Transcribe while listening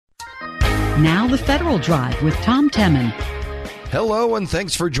Now the Federal Drive with Tom Temin. Hello and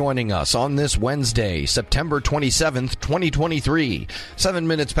thanks for joining us on this Wednesday, September 27th, 2023. 7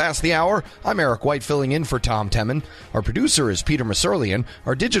 minutes past the hour, I'm Eric White filling in for Tom Temin. Our producer is Peter Masurlian.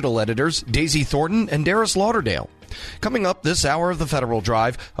 Our digital editors, Daisy Thornton and Darius Lauderdale. Coming up this hour of the Federal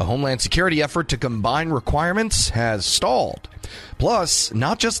Drive, a Homeland Security effort to combine requirements has stalled. Plus,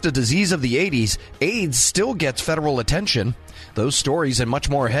 not just a disease of the 80s, AIDS still gets federal attention. Those stories and much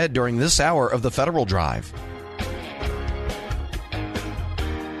more ahead during this hour of the Federal Drive.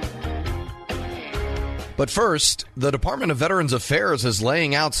 But first, the Department of Veterans Affairs is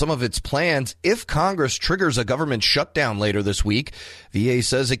laying out some of its plans if Congress triggers a government shutdown later this week. VA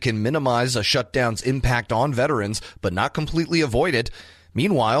says it can minimize a shutdown's impact on veterans, but not completely avoid it.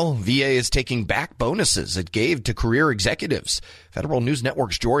 Meanwhile, VA is taking back bonuses it gave to career executives. Federal News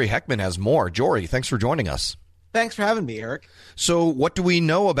Network's Jory Heckman has more. Jory, thanks for joining us. Thanks for having me, Eric. So what do we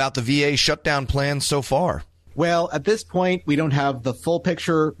know about the VA shutdown plans so far? Well, at this point, we don't have the full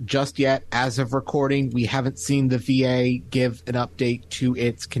picture just yet. As of recording, we haven't seen the VA give an update to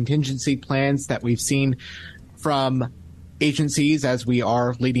its contingency plans that we've seen from agencies as we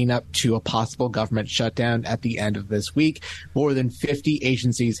are leading up to a possible government shutdown at the end of this week. More than 50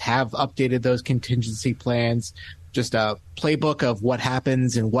 agencies have updated those contingency plans. Just a playbook of what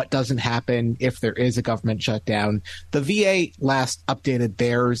happens and what doesn't happen if there is a government shutdown. The VA last updated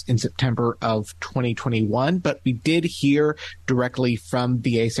theirs in September of 2021, but we did hear directly from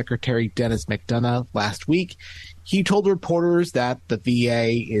VA Secretary Dennis McDonough last week. He told reporters that the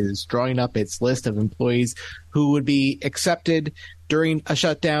VA is drawing up its list of employees who would be accepted during a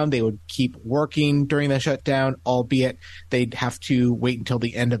shutdown. They would keep working during the shutdown, albeit they'd have to wait until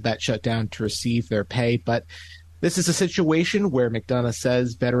the end of that shutdown to receive their pay. But this is a situation where McDonough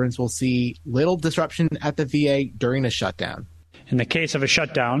says veterans will see little disruption at the VA during a shutdown. In the case of a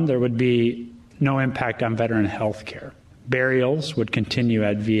shutdown, there would be no impact on veteran health care. Burials would continue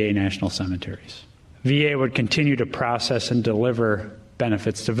at VA national cemeteries. VA would continue to process and deliver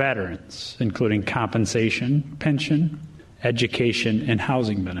benefits to veterans, including compensation, pension, education, and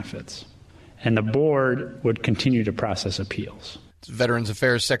housing benefits. And the board would continue to process appeals. Veterans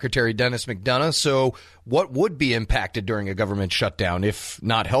Affairs Secretary Dennis McDonough. So what would be impacted during a government shutdown? If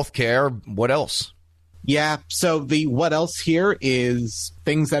not health care, what else? Yeah, so the what else here is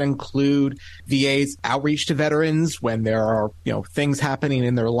things that include VA's outreach to veterans when there are, things happening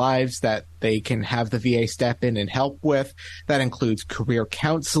in their lives that they can have the VA step in and help with. That includes career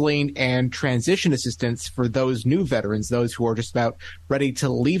counseling and transition assistance for those new veterans, those who are just about ready to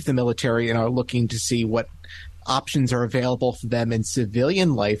leave the military and are looking to see what options are available for them in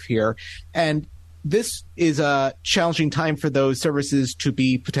civilian life here. And this is a challenging time for those services to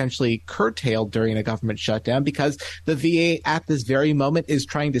be potentially curtailed during a government shutdown because the VA at this very moment is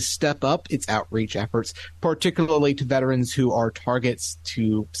trying to step up its outreach efforts, particularly to veterans who are targets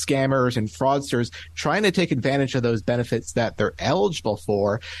to scammers and fraudsters trying to take advantage of those benefits that they're eligible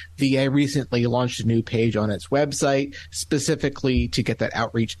for. VA recently launched a new page on its website specifically to get that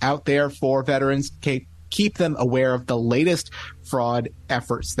outreach out there for veterans, keep them aware of the latest fraud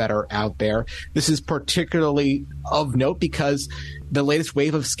efforts that are out there. This is particularly of note because the latest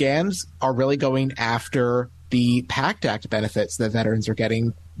wave of scams are really going after the PACT Act benefits that veterans are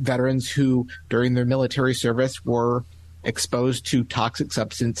getting. Veterans who, during their military service, were exposed to toxic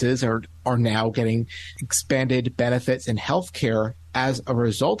substances are now getting expanded benefits and health care as a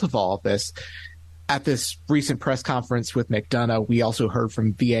result of all of this. At this recent press conference with McDonough, we also heard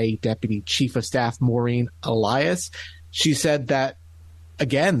from VA Deputy Chief of Staff Maureen Elias. She said that,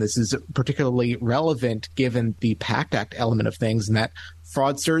 again, this is particularly relevant given the PACT Act element of things and that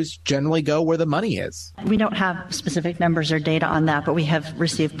fraudsters generally go where the money is. We don't have specific numbers or data on that, but we have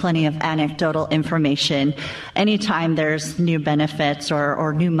received plenty of anecdotal information. Anytime there's new benefits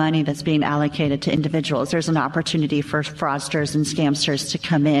or new money that's being allocated to individuals, there's an opportunity for fraudsters and scamsters to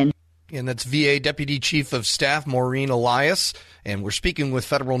come in. And that's VA Deputy Chief of Staff Maureen Elias. And we're speaking with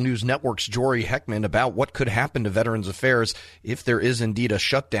Federal News Network's Jory Heckman about what could happen to Veterans Affairs if there is indeed a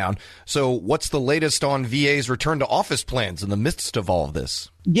shutdown. So what's the latest on VA's return to office plans in the midst of all of this?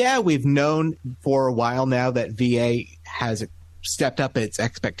 Yeah, we've known for a while now that VA has stepped up its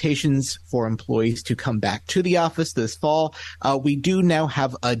expectations for employees to come back to the office this fall. We do now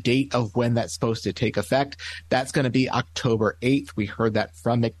have a date of when that's supposed to take effect. That's going to be October 8th. We heard that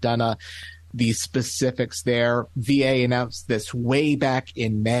from McDonough. The specifics there, VA announced this way back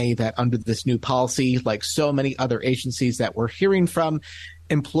in May that under this new policy, like so many other agencies that we're hearing from,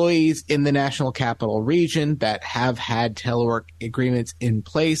 employees in the National Capital Region that have had telework agreements in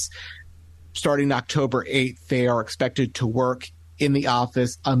place, starting October 8th, they are expected to work in the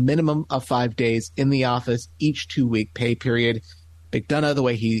office, a minimum of 5 days in the office each 2-week pay period. McDonough, the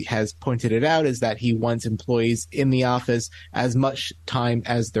way he has pointed it out, is that he wants employees in the office as much time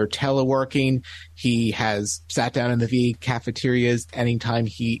as they're teleworking. He has sat down in the VA cafeterias anytime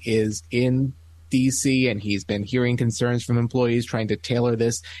he is in DC, and he's been hearing concerns from employees, trying to tailor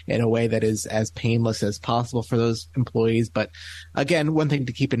this in a way that is as painless as possible for those employees. But again, one thing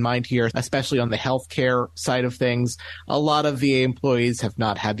to keep in mind here, especially on the healthcare side of things, a lot of VA employees have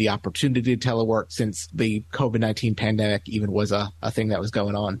not had the opportunity to telework since the COVID-19 pandemic even was a thing that was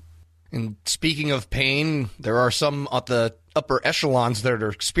going on. And speaking of pain, there are some at the upper echelons that are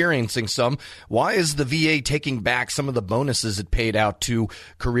experiencing some. Why is the VA taking back some of the bonuses it paid out to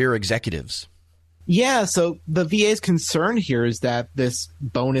career executives? Yeah, so the VA's concern here is that this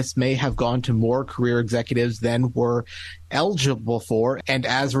bonus may have gone to more career executives than were eligible for. And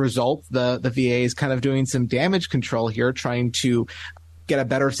as a result, the VA is kind of doing some damage control here, trying to get a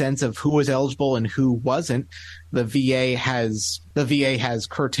better sense of who was eligible and who wasn't. The VA has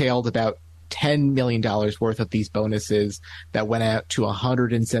curtailed about $10 million worth of these bonuses that went out to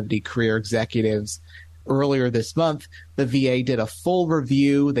 170 career executives. Earlier this month, the VA did a full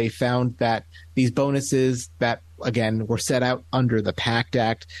review. They found that these bonuses that, again, were set out under the PACT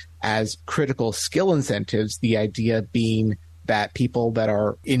Act as critical skill incentives, the idea being that people that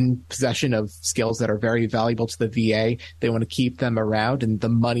are in possession of skills that are very valuable to the VA, they want to keep them around, and the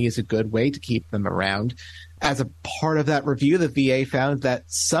money is a good way to keep them around. As a part of that review, the VA found that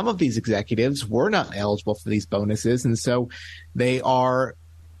some of these executives were not eligible for these bonuses, and so they are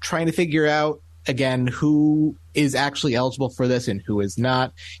trying to figure out, again, who is actually eligible for this and who is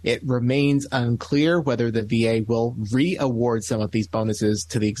not. It remains unclear whether the VA will re-award some of these bonuses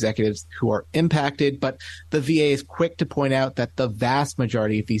to the executives who are impacted, but the VA is quick to point out that the vast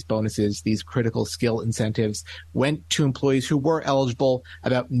majority of these bonuses, these critical skill incentives, went to employees who were eligible.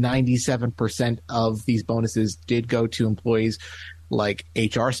 About 97% of these bonuses did go to employees like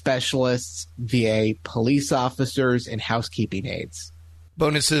HR specialists, VA police officers, and housekeeping aides.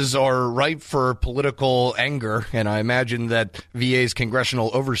 Bonuses are ripe for political anger, and I imagine that VA's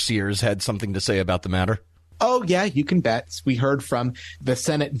congressional overseers had something to say about the matter. Oh, yeah, you can bet. We heard from the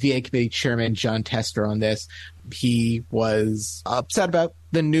Senate VA Committee Chairman John Tester on this. He was upset about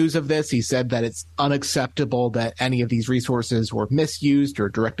the news of this. He said that it's unacceptable that any of these resources were misused or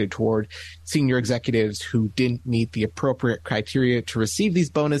directed toward senior executives who didn't meet the appropriate criteria to receive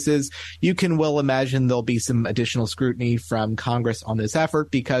these bonuses. You can well imagine there'll be some additional scrutiny from Congress on this effort,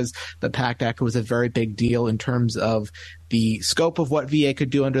 because the PACT Act was a very big deal in terms of the scope of what VA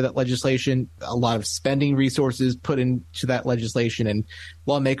could do under that legislation, a lot of spending resources put into that legislation, and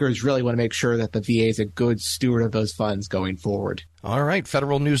lawmakers really want to make sure that the VA is a good steward of those funds going forward. All right,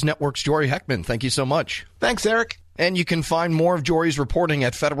 Federal News Network's Jory Heckman, thank you so much. Thanks, Eric. And you can find more of Jory's reporting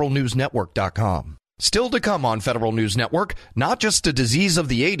at federalnewsnetwork.com. Still to come on Federal News Network, not just a disease of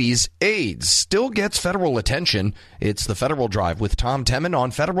the 80s, AIDS still gets federal attention. It's the Federal Drive with Tom Temin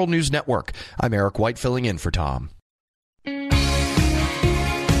on Federal News Network. I'm Eric White filling in for Tom.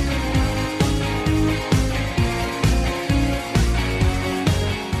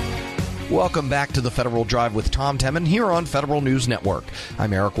 Welcome back to the Federal Drive with Tom Temin here on Federal News Network.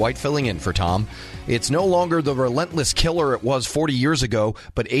 I'm Eric White filling in for Tom. It's no longer the relentless killer it was 40 years ago,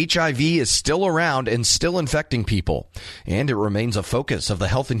 but HIV is still around and still infecting people. And it remains a focus of the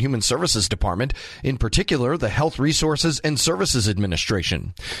Health and Human Services Department, in particular the Health Resources and Services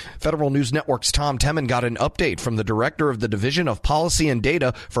Administration. Federal News Network's Tom Temin got an update from the Director of the Division of Policy and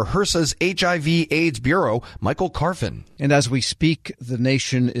Data for HRSA's HIV/AIDS Bureau, Michael Carfin. And as we speak, the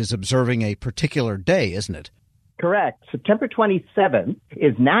nation is observing a particular day, isn't it? Correct. September 27th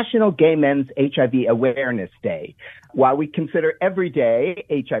is National Gay Men's HIV Awareness Day. While we consider every day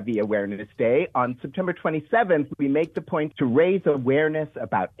HIV Awareness Day, on September 27th, we make the point to raise awareness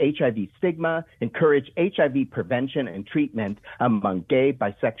about HIV stigma, encourage HIV prevention and treatment among gay,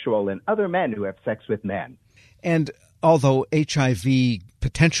 bisexual, and other men who have sex with men. And although HIV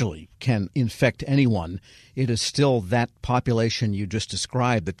potentially can infect anyone, it is still that population you just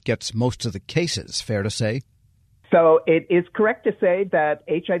described that gets most of the cases, fair to say? So it is correct to say that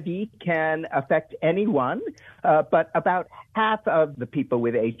HIV can affect anyone, but about half of the people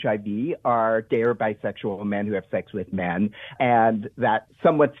with HIV are gay or bisexual men who have sex with men, and that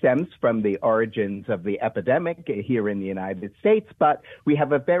somewhat stems from the origins of the epidemic here in the United States. But we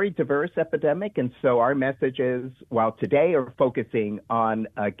have a very diverse epidemic, and so our messages, while today are focusing on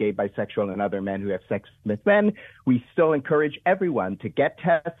gay, bisexual, and other men who have sex with men, we still encourage everyone to get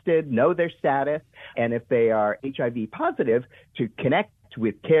tested, know their status, and if they are HIV positive, to connect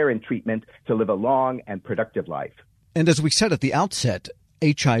with care and treatment to live a long and productive life. And as we said at the outset,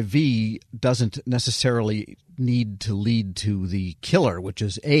 HIV doesn't necessarily need to lead to the killer, which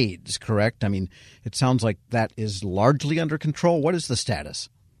is AIDS, correct? I mean, it sounds like that is largely under control. What is the status?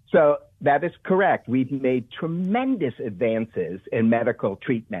 So that is correct. We've made tremendous advances in medical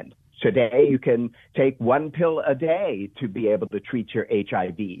treatment. Today, you can take one pill a day to be able to treat your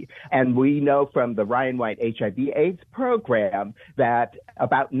HIV. And we know from the Ryan White HIV/AIDS program that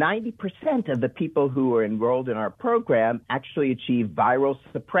about 90% of the people who are enrolled in our program actually achieve viral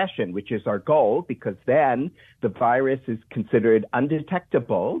suppression, which is our goal, because then the virus is considered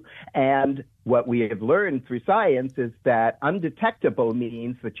undetectable. And what we have learned through science is that undetectable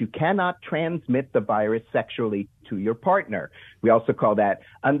means that you cannot transmit the virus sexually to your partner. We also call that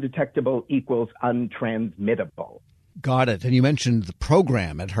undetectable equals untransmittable. Got it. And you mentioned the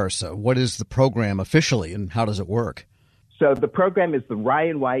program at HRSA. What is the program officially, and how does it work? So the program is the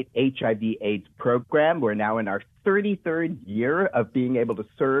Ryan White HIV/AIDS program. We're now in our 33rd year of being able to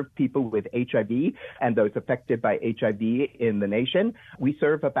serve people with HIV and those affected by HIV in the nation. We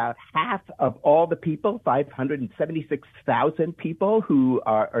serve about half of all the people, 576,000 people who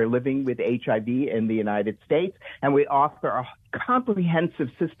are living with HIV in the United States. And we offer a comprehensive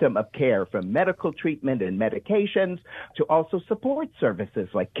system of care, from medical treatment and medications to also support services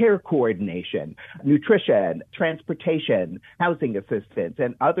like care coordination, nutrition, transportation, housing assistance,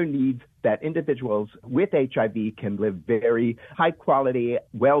 and other needs that individuals with HIV can live very high quality,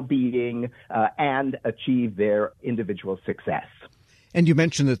 well-being, and achieve their individual success. And you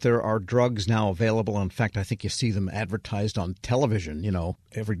mentioned that there are drugs now available. In fact, I think you see them advertised on television. You know,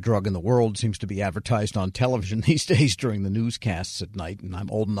 every drug in the world seems to be advertised on television these days during the newscasts at night, and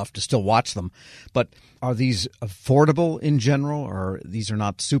I'm old enough to still watch them. But are these affordable in general, or these are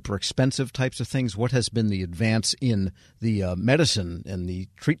not super expensive types of things? What has been the advance in the medicine and the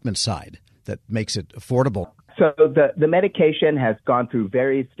treatment side that makes it affordable? So the medication has gone through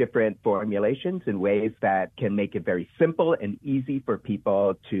various different formulations in ways that can make it very simple and easy for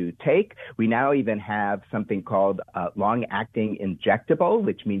people to take. We now even have something called long-acting injectable,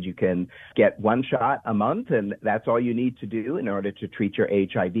 which means you can get one shot a month, and that's all you need to do in order to treat your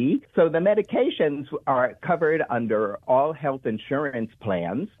HIV. So the medications are covered under all health insurance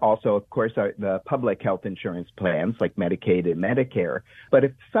plans. Also, of course, are the public health insurance plans like Medicaid and Medicare. But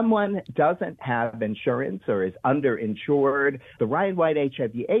if someone doesn't have insurance or is underinsured, the Ryan White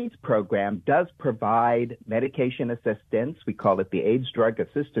HIV/AIDS program does provide medication assistance. We call it the AIDS Drug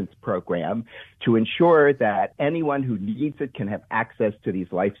Assistance Program, to ensure that anyone who needs it can have access to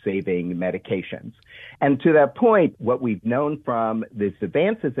these life-saving medications. And to that point, what we've known from these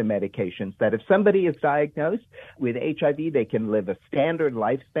advances in medications, that if somebody is diagnosed with HIV, they can live a standard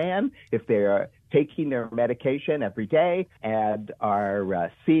lifespan if they're taking their medication every day and are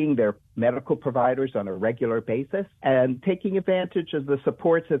seeing their medical providers on a regular basis and taking advantage of the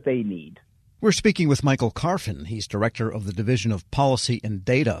supports that they need. We're speaking with Michael Carfin. He's director of the Division of Policy and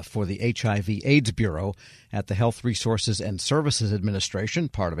Data for the HIV/AIDS Bureau at the Health Resources and Services Administration,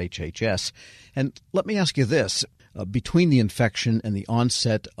 part of HHS. And let me ask you this. Between the infection and the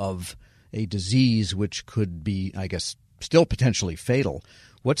onset of a disease which could be, I guess, still potentially fatal,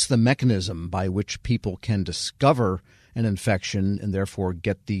 what's the mechanism by which people can discover an infection and therefore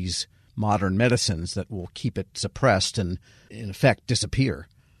get these modern medicines that will keep it suppressed and, in effect, disappear?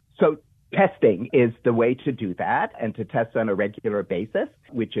 So testing is the way to do that, and to test on a regular basis,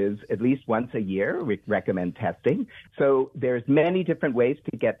 which is at least once a year. We recommend testing. So there's many different ways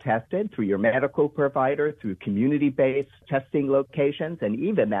to get tested, through your medical provider, through community-based testing locations, and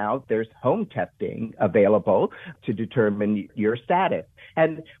even now there's home testing available to determine your status.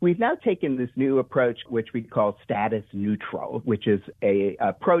 And we've now taken this new approach, which we call status neutral, which is a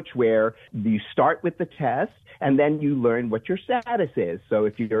approach where you start with the test and then you learn what your status is. So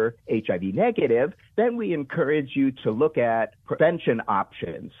if you're HIV negative, then we encourage you to look at prevention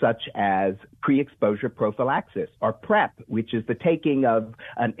options such as pre-exposure prophylaxis, or PrEP, which is the taking of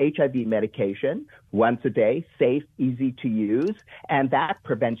an HIV medication once a day, safe, easy to use, and that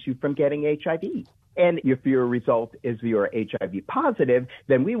prevents you from getting HIV. And if your result is you're HIV positive,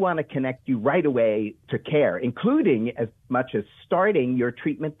 then we want to connect you right away to care, including as much as starting your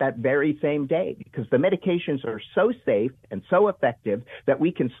treatment that very same day, because the medications are so safe and so effective that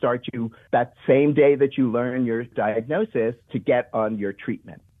we can start you that same day that you learn your diagnosis to get on your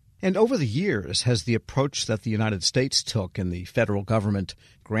treatment. And over the years, has the approach that the United States took and the federal government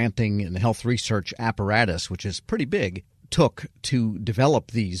granting and health research apparatus, which is pretty big, took to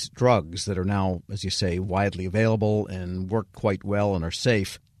develop these drugs that are now, as you say, widely available and work quite well and are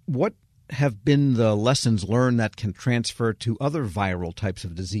safe, what have been the lessons learned that can transfer to other viral types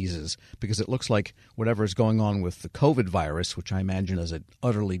of diseases? Because it looks like whatever is going on with the COVID virus, which I imagine is an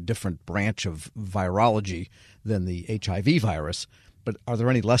utterly different branch of virology than the HIV virus, but are there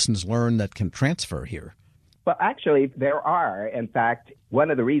any lessons learned that can transfer here? Well, actually, there are. In fact, one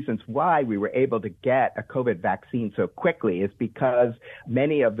of the reasons why we were able to get a COVID vaccine so quickly is because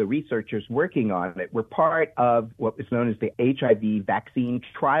many of the researchers working on it were part of what was known as the HIV Vaccine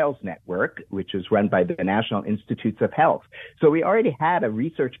Trials Network, which is run by the National Institutes of Health. So we already had a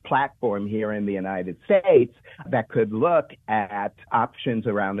research platform here in the United States that could look at options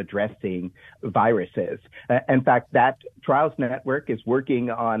around addressing viruses. In fact, that Trials Network is working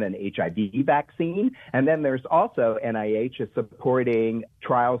on an HIV vaccine, and then there's also NIH is supporting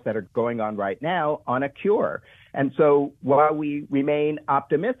trials that are going on right now on a cure. And so while we remain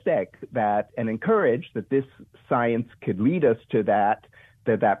optimistic that and encouraged that this science could lead us to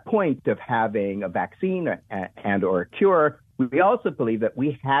that point of having a vaccine and or a cure, we also believe that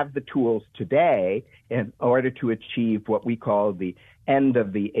we have the tools today in order to achieve what we call the end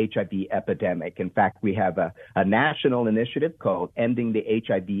of the HIV epidemic. In fact, we have a national initiative called Ending the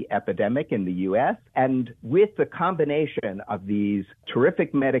HIV Epidemic in the U.S. And with the combination of these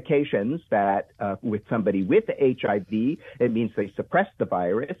terrific medications that with somebody with HIV, it means they suppress the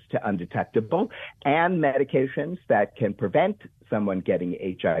virus to undetectable, and medications that can prevent someone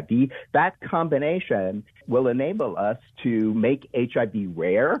getting HIV, that combination will enable us to make HIV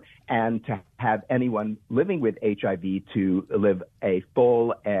rare and to have anyone living with HIV to live a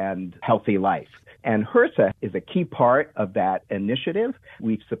full and healthy life. And HRSA is a key part of that initiative.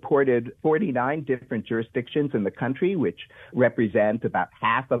 We've supported 49 different jurisdictions in the country, which represent about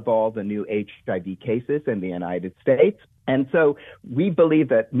half of all the new HIV cases in the United States. And so we believe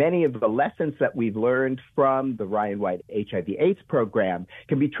that many of the lessons that we've learned from the Ryan White HIV/AIDS program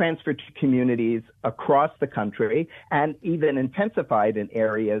can be transferred to communities across the country and even intensified in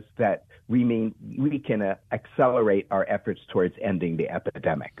areas that we can accelerate our efforts towards ending the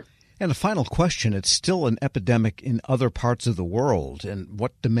epidemic. And a final question, it's still an epidemic in other parts of the world. And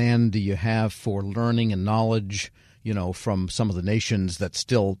what demand do you have for learning and knowledge, from some of the nations that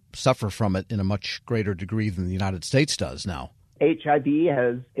still suffer from it in a much greater degree than the United States does now? HIV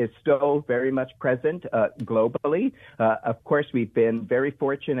is still very much present globally. Of course, we've been very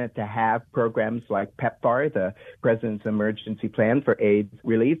fortunate to have programs like PEPFAR, the President's Emergency Plan for AIDS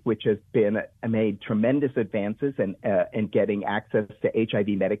Relief, which has made tremendous advances in getting access to HIV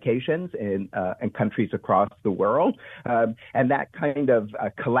medications in countries across the world. And that kind of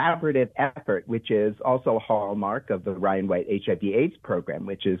collaborative effort, which is also a hallmark of the Ryan White HIV/AIDS program,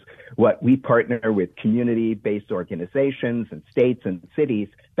 which is what we partner with community-based organizations and states and cities.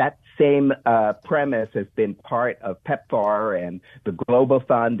 That same premise has been part of PEPFAR and the Global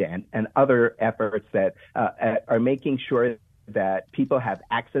Fund and other efforts that are making sure that people have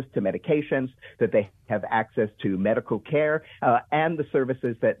access to medications, that they have access to medical care, and the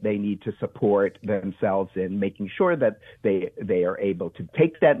services that they need to support themselves in making sure that they are able to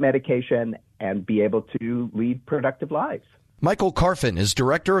take that medication and be able to lead productive lives. Michael Carfin is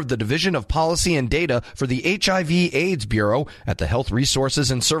Director of the Division of Policy and Data for the HIV/AIDS Bureau at the Health Resources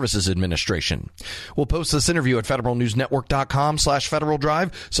and Services Administration. We'll post this interview at federalnewsnetwork.com/Federal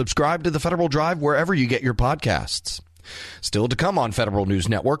Drive. Subscribe to the Federal Drive wherever you get your podcasts. Still to come on Federal News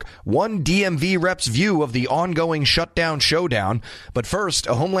Network, one DMV rep's view of the ongoing shutdown showdown. But first,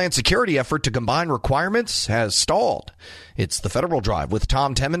 a Homeland Security effort to combine requirements has stalled. It's the Federal Drive with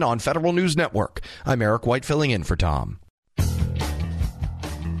Tom Temin on Federal News Network. I'm Eric White filling in for Tom.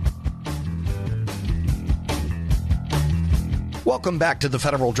 Welcome back to the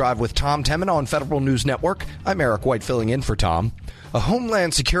Federal Drive with Tom Temin on Federal News Network. I'm Eric White filling in for Tom. A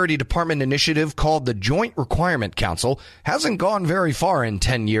Homeland Security Department initiative called the Joint Requirement Council hasn't gone very far in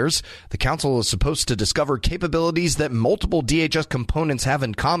 10 years. The council is supposed to discover capabilities that multiple DHS components have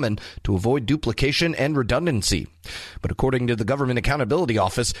in common to avoid duplication and redundancy. But according to the Government Accountability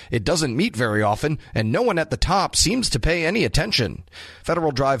Office, it doesn't meet very often, and no one at the top seems to pay any attention.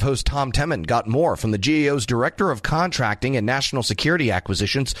 Federal Drive host Tom Temin got more from the GAO's Director of Contracting and National Security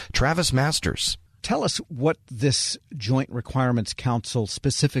Acquisitions, Travis Masters. Tell us what this Joint Requirements Council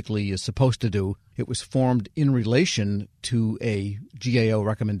specifically is supposed to do. It was formed in relation to a GAO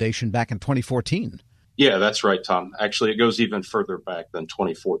recommendation back in 2014. Yeah, that's right, Tom. Actually, it goes even further back than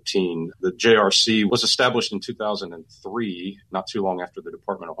 2014. The JRC was established in 2003, not too long after the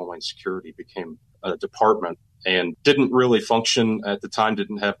Department of Homeland Security became a department, and didn't really function at the time,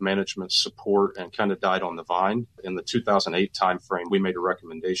 didn't have management support, and kind of died on the vine. In the 2008 timeframe, we made a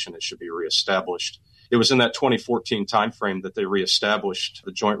recommendation it should be reestablished. It was in that 2014 timeframe that they reestablished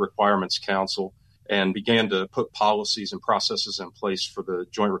the Joint Requirements Council and began to put policies and processes in place for the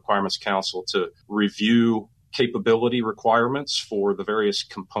Joint Requirements Council to review capability requirements for the various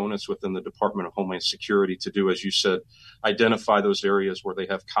components within the Department of Homeland Security to do, as you said, identify those areas where they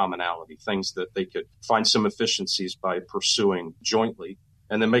have commonality, things that they could find some efficiencies by pursuing jointly,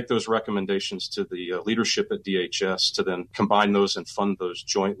 and then make those recommendations to the leadership at DHS to then combine those and fund those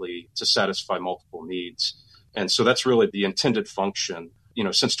jointly to satisfy multiple needs. And so that's really the intended function.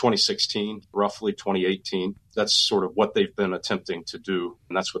 Since 2016, roughly 2018, that's sort of what they've been attempting to do.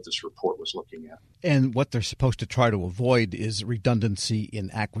 And that's what this report was looking at. And what they're supposed to try to avoid is redundancy in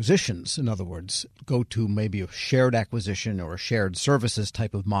acquisitions. In other words, go to maybe a shared acquisition or a shared services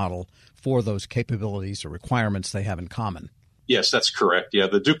type of model for those capabilities or requirements they have in common. Yes, that's correct. Yeah,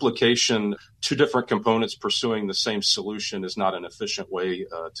 the duplication, two different components pursuing the same solution is not an efficient way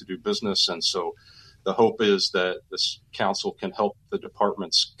to do business. And so the hope is that this council can help the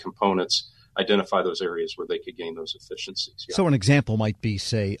department's components identify those areas where they could gain those efficiencies. Yeah. So an example might be,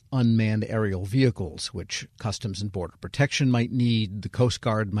 say, unmanned aerial vehicles, which Customs and Border Protection might need, the Coast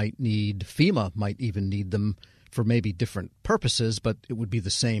Guard might need, FEMA might even need them for maybe different purposes, but it would be the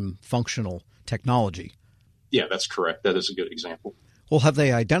same functional technology. Yeah, that's correct. That is a good example. Well, have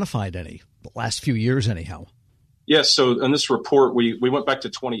they identified any? The last few years, anyhow. Yes. So in this report, we went back to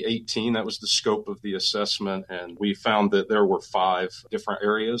 2018. That was the scope of the assessment. And we found that there were 5 different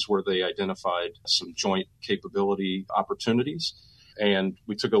areas where they identified some joint capability opportunities. And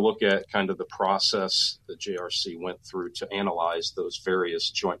we took a look at kind of the process that JRC went through to analyze those various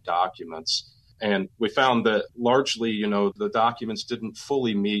joint documents. And we found that largely, the documents didn't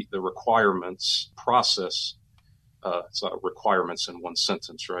fully meet the requirements process. It's not requirements in one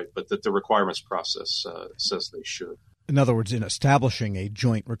sentence, right? But that the requirements process says they should. In other words, in establishing a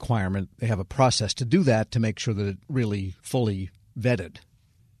joint requirement, they have a process to do that to make sure that it really fully vetted.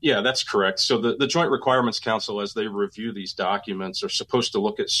 Yeah, that's correct. So the Joint Requirements Council, as they review these documents, are supposed to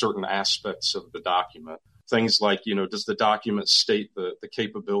look at certain aspects of the document. Things like, does the document state the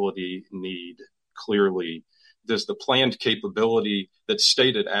capability need clearly? Does the planned capability that's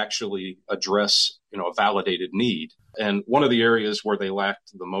stated actually address, a validated need? And one of the areas where they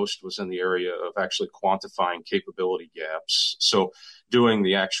lacked the most was in the area of actually quantifying capability gaps. So doing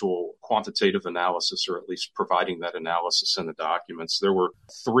the actual quantitative analysis, or at least providing that analysis in the documents. There were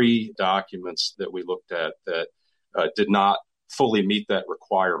 3 documents that we looked at that did not fully meet that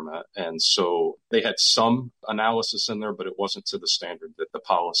requirement. And so they had some analysis in there, but it wasn't to the standard that the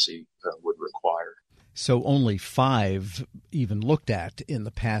policy would require. So only 5 even looked at in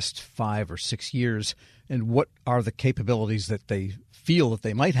the past 5 or 6 years. And what are the capabilities that they feel that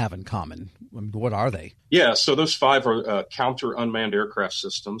they might have in common? I mean, what are they? Yeah, so those 5 are counter unmanned aircraft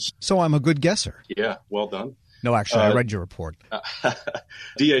systems. So I'm a good guesser. Yeah, well done. No, actually, I read your report.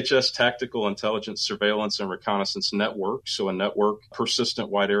 DHS Tactical Intelligence Surveillance and Reconnaissance Network, so a network, persistent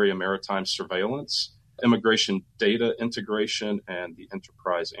wide area maritime surveillance, immigration data integration, and the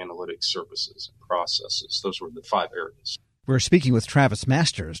enterprise analytics services and processes. Those were the 5 areas. We're speaking with Travis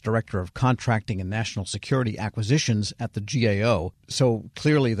Masters, Director of Contracting and National Security Acquisitions at the GAO. So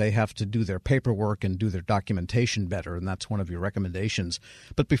clearly they have to do their paperwork and do their documentation better, and that's one of your recommendations.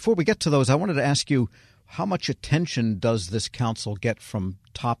 But before we get to those, I wanted to ask you, how much attention does this council get from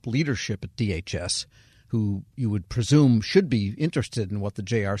top leadership at DHS, who you would presume should be interested in what the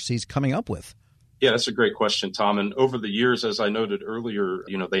JRC is coming up with? Yeah, that's a great question, Tom. And over the years, as I noted earlier,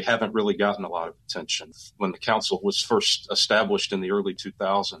 they haven't really gotten a lot of attention. When the council was first established in the early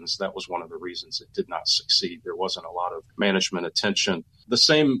 2000s, that was one of the reasons it did not succeed. There wasn't a lot of management attention. The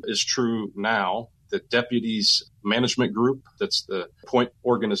same is true now. The Deputies Management Group, that's the point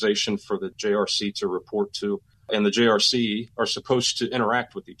organization for the JRC to report to, and the JRC are supposed to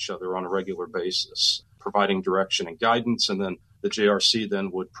interact with each other on a regular basis, providing direction and guidance, and then the JRC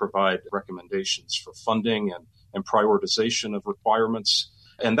then would provide recommendations for funding and prioritization of requirements.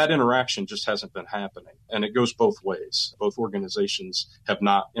 And that interaction just hasn't been happening. And it goes both ways. Both organizations have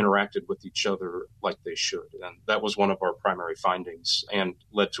not interacted with each other like they should. And that was one of our primary findings and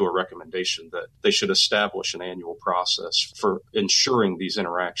led to a recommendation that they should establish an annual process for ensuring these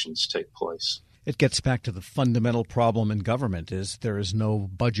interactions take place. It gets back to the fundamental problem in government is there is no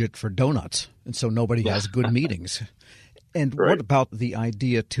budget for donuts. And so nobody has good meetings. And what about the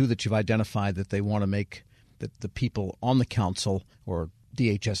idea, too, that you've identified that they want to make that the people on the council or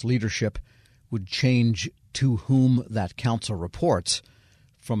DHS leadership would change to whom that council reports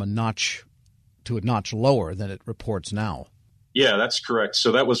from a notch to a notch lower than it reports now? Yeah, that's correct.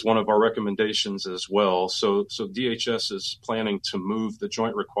 So that was one of our recommendations as well. So DHS is planning to move the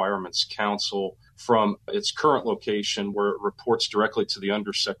Joint Requirements Council from its current location where it reports directly to the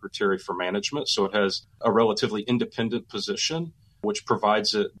Undersecretary for Management. So it has a relatively independent position, which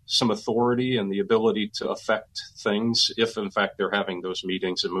provides it some authority and the ability to affect things if, in fact, they're having those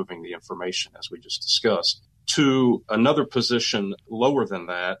meetings and moving the information, as we just discussed, to another position lower than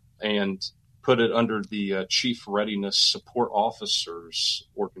that and put it under the Chief Readiness Support Officers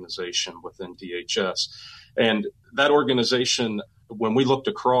organization within DHS. And that organization, when we looked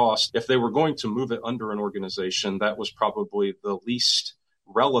across, if they were going to move it under an organization, that was probably the least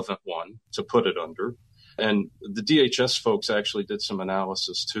relevant one to put it under. And the DHS folks actually did some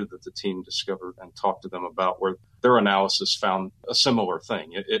analysis, too, that the team discovered and talked to them about, where their analysis found a similar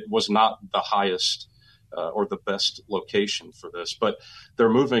thing. It was not the highest or the best location for this, but they're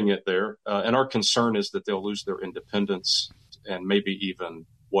moving it there. And our concern is that they'll lose their independence and maybe even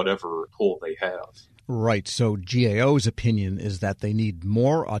whatever pull they have. Right. So GAO's opinion is that they need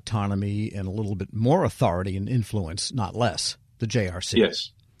more autonomy and a little bit more authority and influence, not less, the JRC.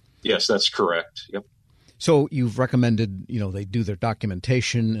 Yes, that's correct. Yep. So you've recommended, they do their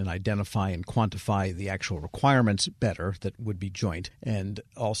documentation and identify and quantify the actual requirements better that would be joint, and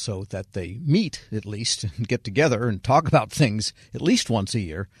also that they meet at least and get together and talk about things at least once a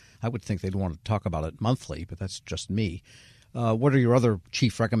year. I would think they'd want to talk about it monthly, but that's just me. What are your other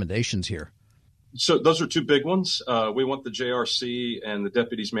chief recommendations here? So those are two big ones. We want the JRC and the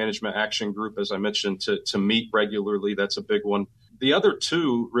Deputies Management Action Group, as I mentioned, to meet regularly. That's a big one. The other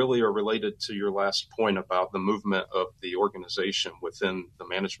two really are related to your last point about the movement of the organization within the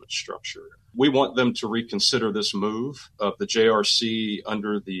management structure. We want them to reconsider this move of the JRC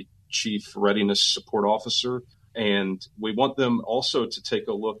under the Chief Readiness Support Officer. And we want them also to take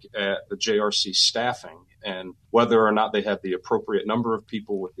a look at the JRC staffing and whether or not they have the appropriate number of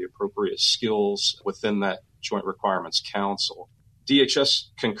people with the appropriate skills within that Joint Requirements Council. DHS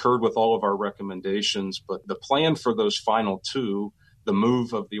concurred with all of our recommendations, but the plan for those final two, the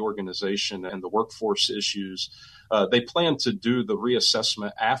move of the organization and the workforce issues, they plan to do the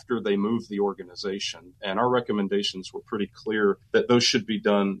reassessment after they move the organization. And our recommendations were pretty clear that those should be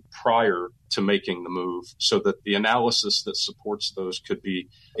done prior to making the move so that the analysis that supports those could be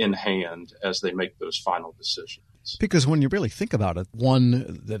in hand as they make those final decisions. Because when you really think about it,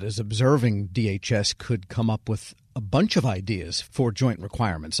 one that is observing DHS could come up with a bunch of ideas for joint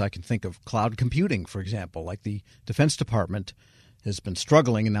requirements. I can think of cloud computing, for example, like the Defense Department has been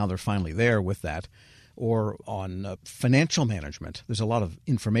struggling, and now they're finally there with that. Or on financial management, there's a lot of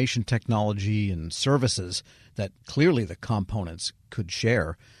information technology and services that clearly the components could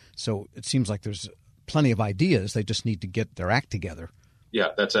share. So it seems like there's plenty of ideas. They just need to get their act together. Yeah,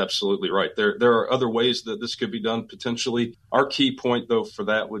 that's absolutely right. There are other ways that this could be done potentially. Our key point, though, for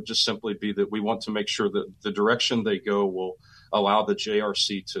that would just simply be that we want to make sure that the direction they go will allow the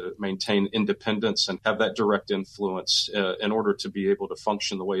JRC to maintain independence and have that direct influence in order to be able to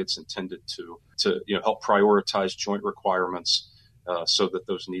function the way it's intended to help prioritize joint requirements so that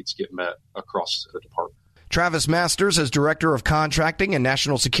those needs get met across the department. Travis Masters is Director of Contracting and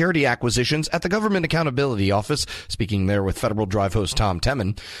National Security Acquisitions at the Government Accountability Office, speaking there with Federal Drive host Tom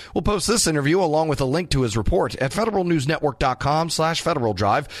Temin. We'll post this interview along with a link to his report at federalnewsnetwork.com/Federal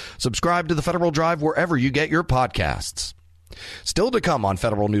Drive. Subscribe to the Federal Drive wherever you get your podcasts. Still to come on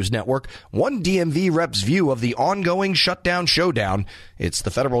Federal News Network, one DMV rep's view of the ongoing shutdown showdown. It's the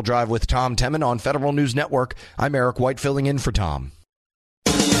Federal Drive with Tom Temin on Federal News Network. I'm Eric White filling in for Tom.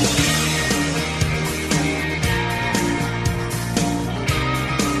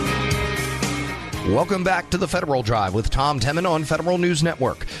 Welcome back to the Federal Drive with Tom Temin on Federal News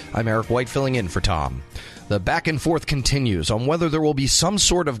Network. I'm Eric White filling in for Tom. The back and forth continues on whether there will be some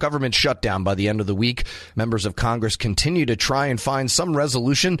sort of government shutdown by the end of the week. Members of Congress continue to try and find some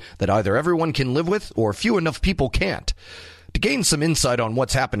resolution that either everyone can live with or few enough people can't. To gain some insight on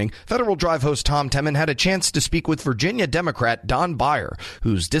what's happening, Federal Drive host Tom Temin had a chance to speak with Virginia Democrat Don Beyer,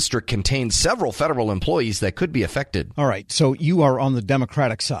 whose district contains several federal employees that could be affected. All right, so you are on the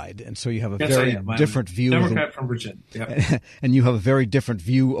Democratic side, and so you have a very different view. Democrat from Virginia. Yep. And you have a very different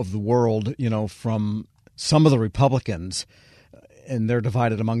view of the world, from some of the Republicans, and they're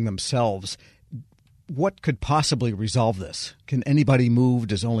divided among themselves. What could possibly resolve this? Can anybody move?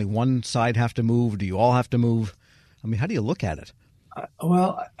 Does only one side have to move? Do you all have to move? I mean, how do you look at it?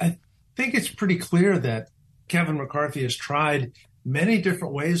 Well, I think it's pretty clear that Kevin McCarthy has tried many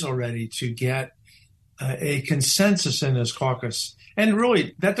different ways already to get a consensus in his caucus. And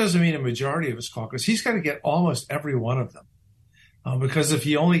really, that doesn't mean a majority of his caucus. He's got to get almost every one of them. Because if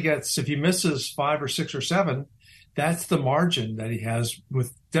he misses 5 or 6 or 7, that's the margin that he has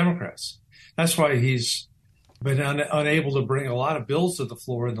with Democrats. That's why he's been unable to bring a lot of bills to the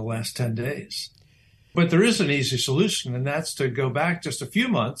floor in the last 10 days. But there is an easy solution, and that's to go back just a few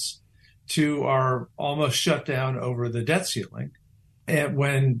months to our almost shutdown over the debt ceiling. And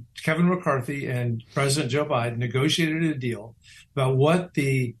when Kevin McCarthy and President Joe Biden negotiated a deal about what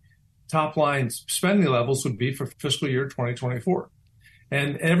the top line spending levels would be for fiscal year 2024.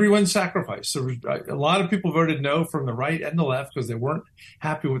 And everyone sacrificed. There was, a lot of people voted no from the right and the left because they weren't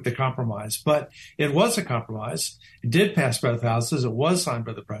happy with the compromise. But it was a compromise. It did pass both houses. It was signed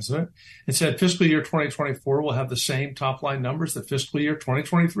by the president. It said fiscal year 2024 will have the same top line numbers that fiscal year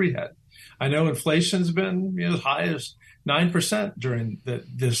 2023 had. I know inflation's been as high as 9% during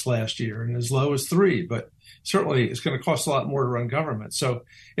this last year and as low as 3%, but certainly it's going to cost a lot more to run government. So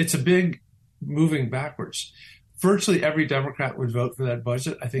it's a big moving backwards. Virtually every Democrat would vote for that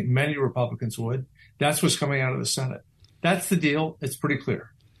budget. I think many Republicans would. That's what's coming out of the Senate. That's the deal. It's pretty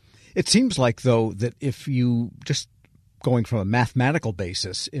clear. It seems like, though, that if you just going from a mathematical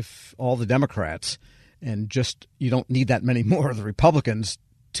basis, if all the Democrats and just you don't need that many more of the Republicans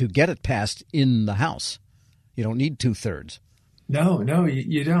to get it passed in the House. You don't need 2/3. No,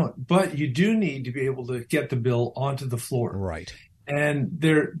 you don't. But you do need to be able to get the bill onto the floor. Right. And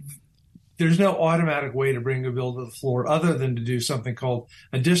there's no automatic way to bring a bill to the floor other than to do something called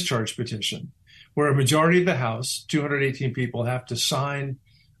a discharge petition, where a majority of the House, 218 people, have to sign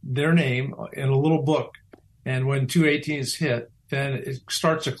their name in a little book. And when 218s hit, then it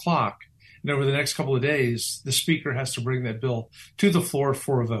starts a clock. And over the next couple of days, the speaker has to bring that bill to the floor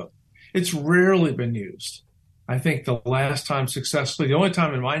for a vote. It's rarely been used. I think the last time successfully, the only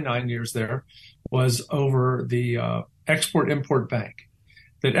time in my 9 years there was over the Export-Import Bank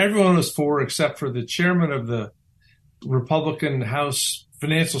that everyone was for except for the chairman of the Republican House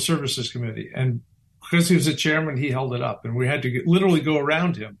Financial Services Committee. And because he was the chairman, he held it up. And we had to literally go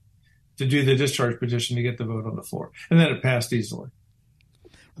around him to do the discharge petition to get the vote on the floor. And then it passed easily.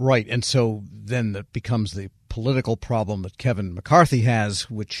 Right. And so then that becomes the political problem that Kevin McCarthy has,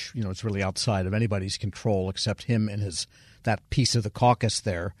 which, it's really outside of anybody's control except him and that piece of the caucus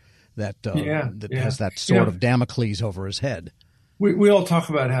there that has that sword of Damocles over his head. We all talk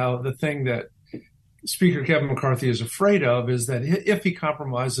about how the thing that Speaker Kevin McCarthy is afraid of is that if he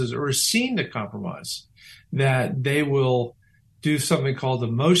compromises or is seen to compromise, that they will do something called a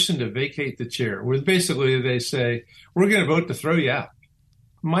motion to vacate the chair, where basically they say, we're going to vote to throw you out.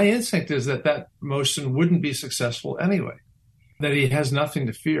 My instinct is that motion wouldn't be successful anyway, that he has nothing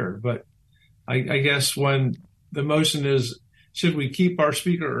to fear. But I guess when the motion is, should we keep our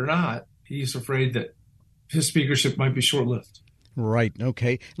speaker or not, he's afraid that his speakership might be short-lived. Right.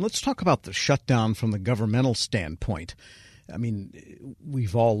 Okay. Let's talk about the shutdown from the governmental standpoint. I mean,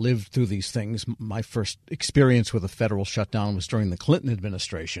 we've all lived through these things. My first experience with a federal shutdown was during the Clinton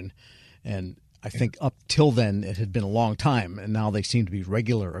administration. And I think up till then it had been a long time, and now they seem to be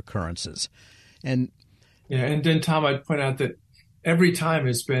regular occurrences. And then, Tom, I'd point out that every time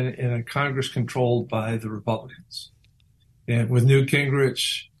it's been in a Congress controlled by the Republicans. And with Newt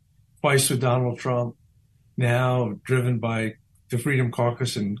Gingrich, twice with Donald Trump, now driven by the Freedom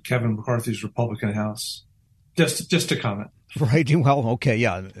Caucus and Kevin McCarthy's Republican House. Just a comment. Right. Well, okay,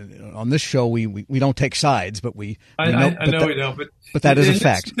 yeah. On this show, we don't take sides, but we I know we don't. But that is a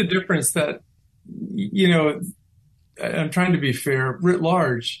fact. The difference that, I'm trying to be fair. Writ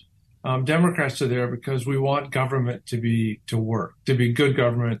large, Democrats are there because we want government to be good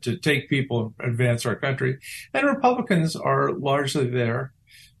government, to take people and advance our country. And Republicans are largely there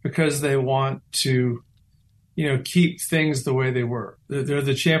because they want to keep things the way they were. They're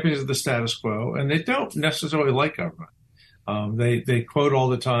the champions of the status quo, and they don't necessarily like government. They quote all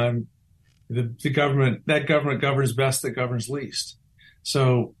the time, the government governs best that governs least.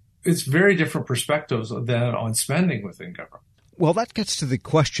 So it's very different perspectives than on spending within government. Well, that gets to the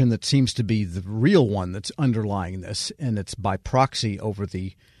question that seems to be the real one that's underlying this, and it's by proxy over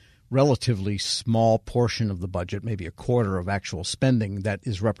the relatively small portion of the budget, maybe a quarter of actual spending, that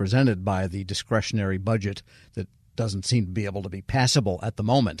is represented by the discretionary budget that doesn't seem to be able to be passable at the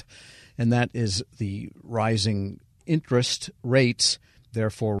moment. And that is the rising interest rates,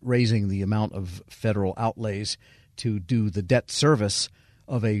 therefore raising the amount of federal outlays to do the debt service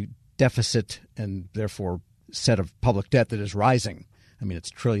of a deficit and therefore set of public debt that is rising. I mean, it's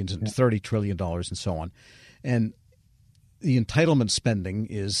trillions and $30 trillion and so on. And the entitlement spending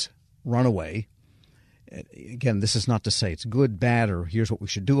is runaway. Again, this is not to say it's good, bad, or here's what we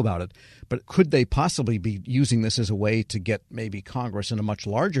should do about it, but could they possibly be using this as a way to get maybe Congress in a much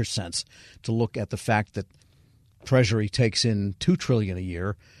larger sense to look at the fact that Treasury takes in $2 trillion a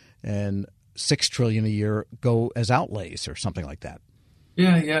year and $6 trillion a year go as outlays or something like that?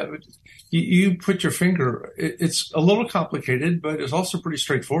 Yeah. You put your finger. It's a little complicated, but it's also pretty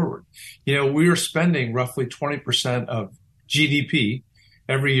straightforward. We are spending roughly 20% of GDP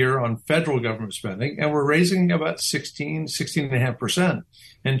every year on federal government spending, and we're raising about 16.5%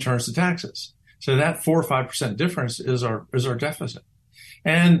 in terms of taxes. So that 4 or 5% difference is our deficit.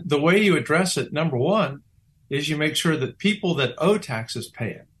 And the way you address it, number one, is you make sure that people that owe taxes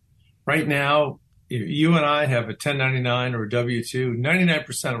pay it. Right now, you and I have a 1099 or a W-2.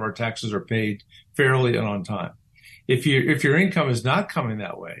 99% of our taxes are paid fairly and on time. If your income is not coming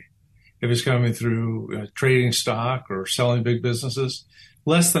that way, if it's coming through trading stock or selling big businesses,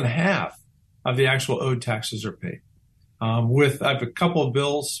 less than half of the actual owed taxes are paid. I have a couple of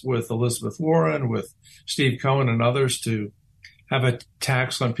bills with Elizabeth Warren, with Steve Cohen and others to have a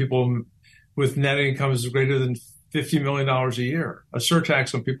tax on people with net incomes greater than $50 million a year, a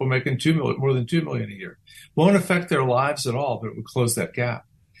surtax on people making more than $2 million a year. Won't affect their lives at all, but it would close that gap.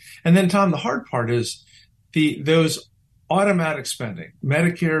 And then, Tom, the hard part is those automatic spending,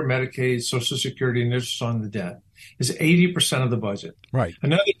 Medicare, Medicaid, Social Security, and interest on the debt is 80% of the budget. Right.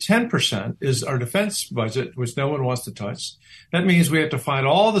 Another 10% is our defense budget, which no one wants to touch. That means we have to find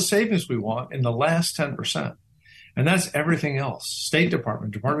all the savings we want in the last 10%. And that's everything else. State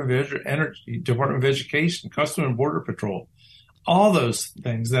Department, Department of Energy, Department of Education, Customs and Border Patrol, all those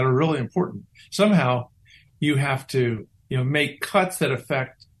things that are really important. Somehow you have to, make cuts that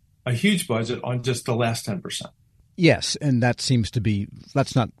affect a huge budget on just the last 10%. Yes, and that's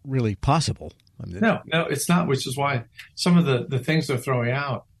not really possible. No, it's not, which is why some of the things they're throwing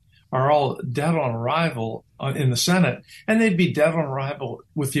out are all dead on arrival in the Senate, and they'd be dead on arrival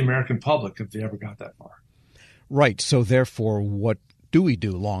with the American public if they ever got that far. Right. So therefore, what do we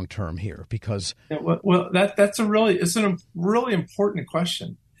do long term here? Because that's a really important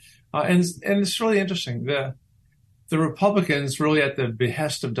question, and it's really interesting. The Republicans, really at the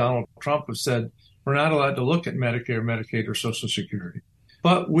behest of Donald Trump, have said we're not allowed to look at Medicare, Medicaid, or Social Security,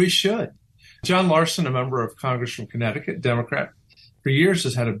 but we should. John Larson, a member of Congress from Connecticut, Democrat, for years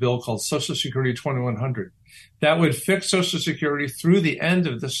has had a bill called Social Security 2100 that would fix Social Security through the end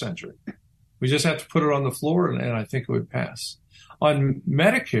of this century. We just have to put it on the floor, and I think it would pass. On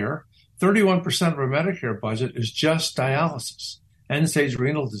Medicare, 31% of our Medicare budget is just dialysis, end-stage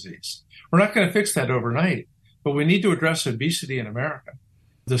renal disease. We're not going to fix that overnight, but we need to address obesity in America.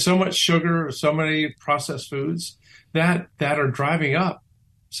 There's so much sugar, so many processed foods that are driving up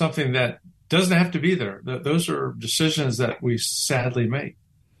something that doesn't have to be there. Those are decisions that we sadly make.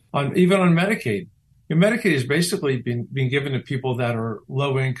 Even on Medicaid, Medicaid has basically been given to people that are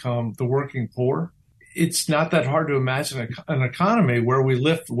low income, the working poor. It's not that hard to imagine an economy where we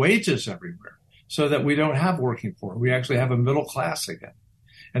lift wages everywhere so that we don't have working poor. We actually have a middle class again.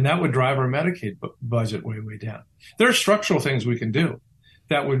 And that would drive our Medicaid budget way, way down. There are structural things we can do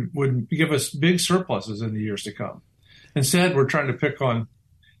that would give us big surpluses in the years to come. Instead, we're trying to pick on,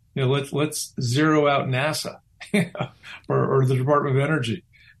 let's zero out NASA or the Department of Energy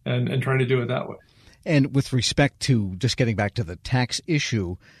and try to do it that way. And with respect to just getting back to the tax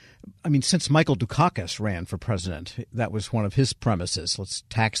issue, I mean, since Michael Dukakis ran for president, that was one of his premises. Let's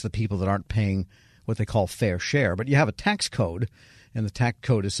tax the people that aren't paying what they call fair share. But you have a tax code, and the tax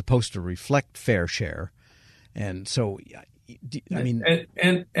code is supposed to reflect fair share. And so, I mean...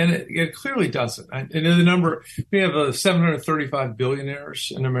 And it clearly doesn't. And the number, we have 735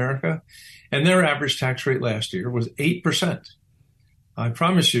 billionaires in America, and their average tax rate last year was 8%. I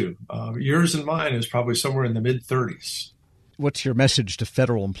promise you, yours and mine is probably somewhere in the mid-30s. What's your message to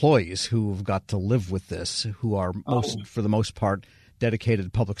federal employees who have got to live with this, who are, for the most part,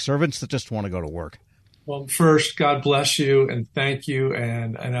 dedicated public servants that just want to go to work? Well, first, God bless you and thank you.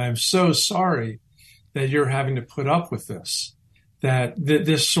 And I'm so sorry that you're having to put up with this, that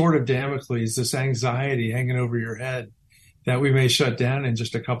this sort of Damocles, this anxiety hanging over your head, that we may shut down in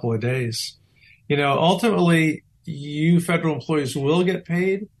just a couple of days. Ultimately, you federal employees will get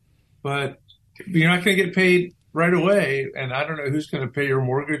paid, but you're not going to get paid right away. And I don't know who's going to pay your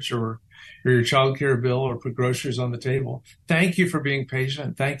mortgage or your child care bill or put groceries on the table. Thank you for being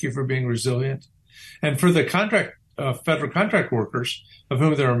patient. Thank you for being resilient. And for the federal contract workers, of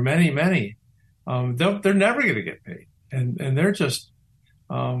whom there are many, many, they're never going to get paid. And they're just,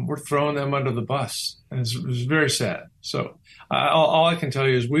 we're throwing them under the bus. And it's very sad. So all I can tell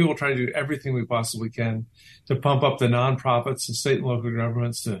you is we will try to do everything we possibly can to pump up the nonprofits and state and local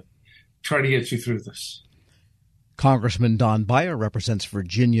governments to try to get you through this. Congressman Don Beyer represents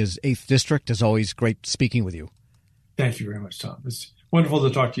Virginia's 8th District. As always, great speaking with you. Thank you very much, Tom. It's wonderful to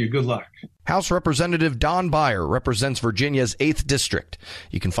talk to you. Good luck. House Representative Don Beyer represents Virginia's 8th District.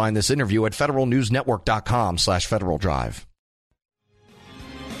 You can find this interview at federalnewsnetwork.com/Federal Drive.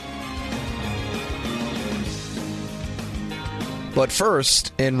 But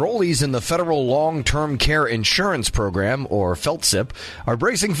first, enrollees in the Federal Long-Term Care Insurance Program, or FLTCIP, are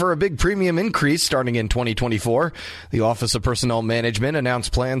bracing for a big premium increase starting in 2024. The Office of Personnel Management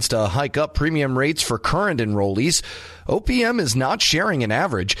announced plans to hike up premium rates for current enrollees. OPM is not sharing an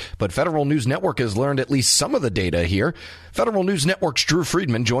average, but Federal News Network has learned at least some of the data here. Federal News Network's Drew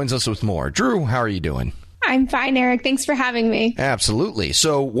Friedman joins us with more. Drew, how are you doing? I'm fine, Eric. Thanks for having me. Absolutely.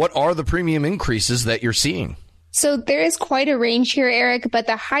 So what are the premium increases that you're seeing? So there is quite a range here, Eric, but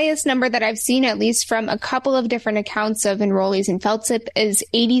the highest number that I've seen, at least from a couple of different accounts of enrollees in FLTCIP, is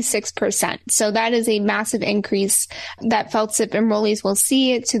 86%. So that is a massive increase that FLTCIP enrollees will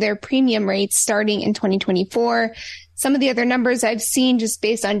see to their premium rates starting in 2024. Some of the other numbers I've seen just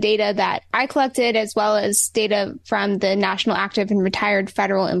based on data that I collected, as well as data from the National Active and Retired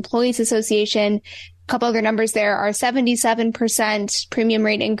Federal Employees Association. A couple other numbers there are 77% premium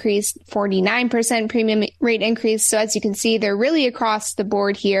rate increase, 49% premium rate increase. So as you can see, they're really across the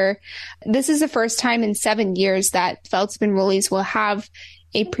board here. This is the first time in 7 years that FLTCIP enrollees will have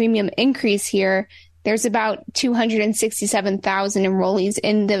a premium increase here. There's about 267,000 enrollees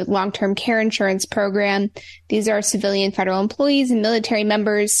in the long-term care insurance program. These are civilian federal employees and military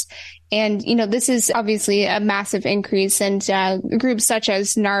members. And, this is obviously a massive increase, and groups such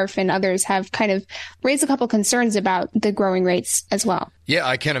as NARF and others have kind of raised a couple concerns about the growing rates as well. Yeah,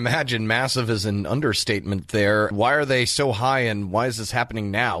 I can imagine massive is an understatement there. Why are they so high, and why is this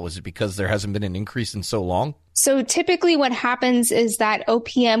happening now? Is it because there hasn't been an increase in so long? So typically what happens is that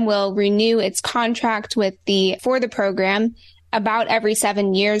OPM will renew its contract for the program about every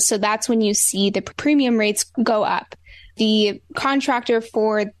 7 years. So that's when you see the premium rates go up. The contractor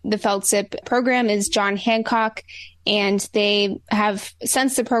for the FLTCIP program is John Hancock, and they have,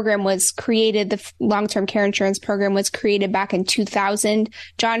 since the program was created, the long-term care insurance program was created back in 2000.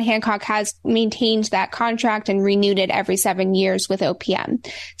 John Hancock has maintained that contract and renewed it every 7 years with OPM.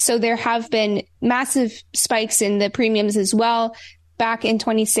 So there have been massive spikes in the premiums as well. Back in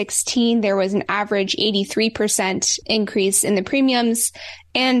 2016, there was an average 83% increase in the premiums.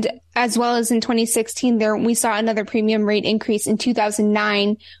 And as well as in 2016, we saw another premium rate increase in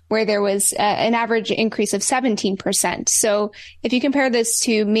 2009, where there was an average increase of 17%. So if you compare this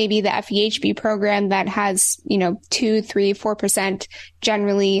to maybe the FEHB program that has, 2, 3, 4%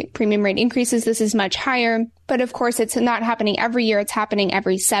 generally premium rate increases, this is much higher. But of course, it's not happening every year. It's happening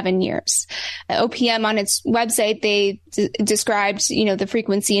every 7 years. OPM on its website, they described, the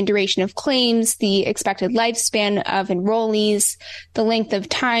frequency and duration of claims, the expected lifespan of enrollees, the length of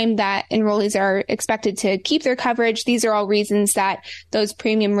time that enrollees are expected to keep their coverage. These are all reasons that those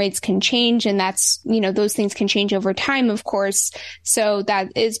premium rates can change. And that's, those things can change over time, of course. So that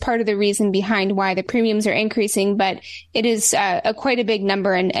is part of the reason behind why the premiums are increasing. But it is quite a big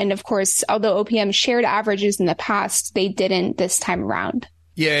number. And of course, although OPM shared averages in the past, they didn't this time around.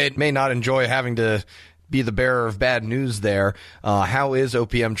 Yeah, it may not enjoy having to be the bearer of bad news there. How is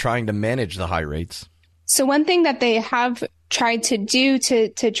OPM trying to manage the high rates? So one thing that they have tried to do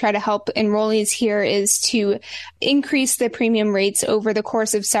to try to help enrollees here is to increase the premium rates over the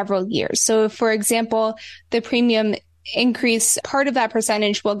course of several years. So, for example, the premium increase, part of that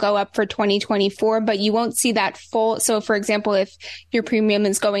percentage will go up for 2024, but you won't see that full. So, for example, if your premium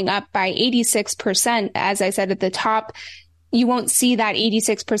is going up by 86%, as I said at the top, you won't see that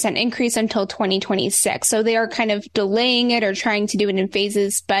 86% increase until 2026. So they are kind of delaying it or trying to do it in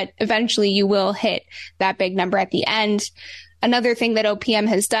phases, but eventually you will hit that big number at the end. Another thing that OPM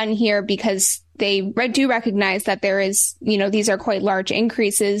has done here, because they do recognize that there is, these are quite large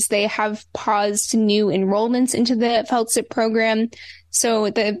increases, they have paused new enrollments into the FLTCIP program. So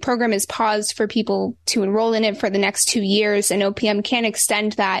the program is paused for people to enroll in it for the next 2 years, and OPM can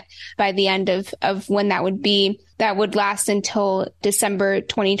extend that by the end of when that would be. That would last until December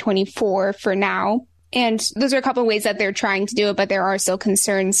 2024 for now. And those are a couple of ways that they're trying to do it, but there are still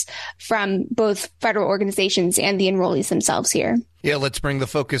concerns from both federal organizations and the enrollees themselves here. Yeah, let's bring the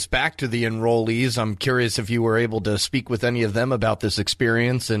focus back to the enrollees. I'm curious if you were able to speak with any of them about this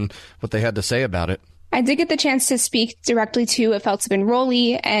experience and what they had to say about it. I did get the chance to speak directly to a FLTCIP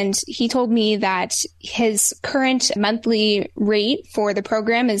enrollee, and he told me that his current monthly rate for the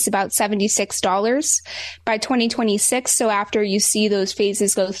program is about $76 by 2026. So after you see those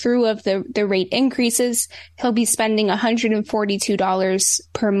phases go through of the rate increases, he'll be spending $142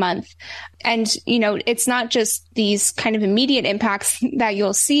 per month. And, it's not just these kind of immediate impacts that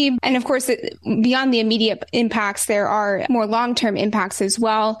you'll see. And of course, beyond the immediate impacts, there are more long-term impacts as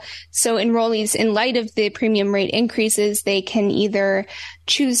well. So enrollees, in light of the premium rate increases, they can either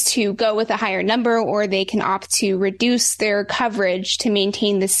choose to go with a higher number, or they can opt to reduce their coverage to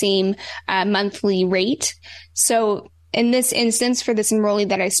maintain the same monthly rate. So in this instance, for this enrollee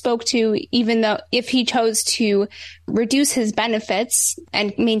that I spoke to, even though if he chose to reduce his benefits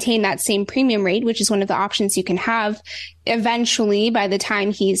and maintain that same premium rate, which is one of the options you can have, eventually, by the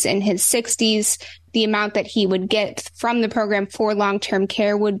time he's in his 60s, the amount that he would get from the program for long-term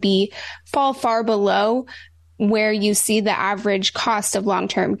care would fall far below where you see the average cost of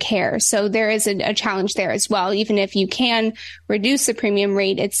long-term care. So there is a challenge there as well. Even if you can reduce the premium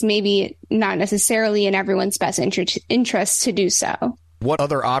rate, it's maybe not necessarily in everyone's best interest to do so. What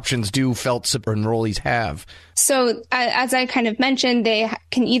other options do FLTCIP enrollees have? So as I kind of mentioned, they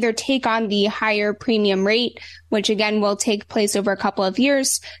can either take on the higher premium rate, which again will take place over a couple of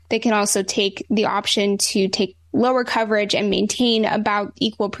years. They can also take the option to take lower coverage and maintain about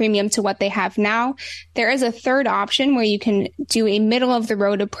equal premium to what they have now. There is a third option where you can do a middle of the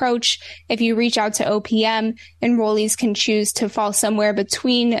road approach. If you reach out to OPM, enrollees can choose to fall somewhere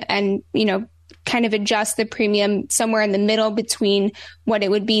between and, kind of adjust the premium somewhere in the middle between what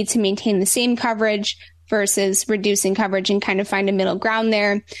it would be to maintain the same coverage versus reducing coverage, and kind of find a middle ground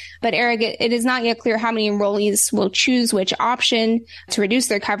there. But Eric, it is not yet clear how many enrollees will choose which option to reduce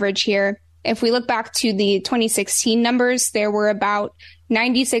their coverage here. If we look back to the 2016 numbers, there were about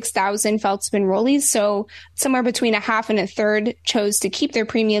 96,000 FLTCIP enrollees. So somewhere between a half and a third chose to keep their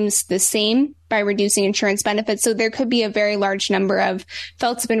premiums the same by reducing insurance benefits. So there could be a very large number of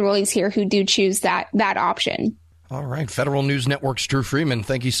FLTCIP enrollees here who do choose that option. All right. Federal News Network's Drew Freeman,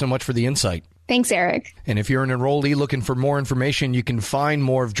 thank you so much for the insight. Thanks, Eric. And if you're an enrollee looking for more information, you can find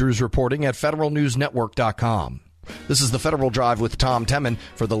more of Drew's reporting at federalnewsnetwork.com. This is the Federal Drive with Tom Temin.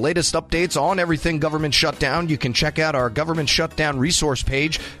 For the latest updates on everything government shutdown, you can check out our government shutdown resource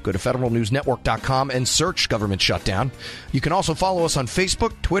page. Go to federalnewsnetwork.com and search government shutdown. You can also follow us on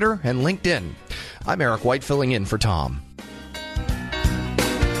Facebook, Twitter, and LinkedIn. I'm Eric White, filling in for Tom.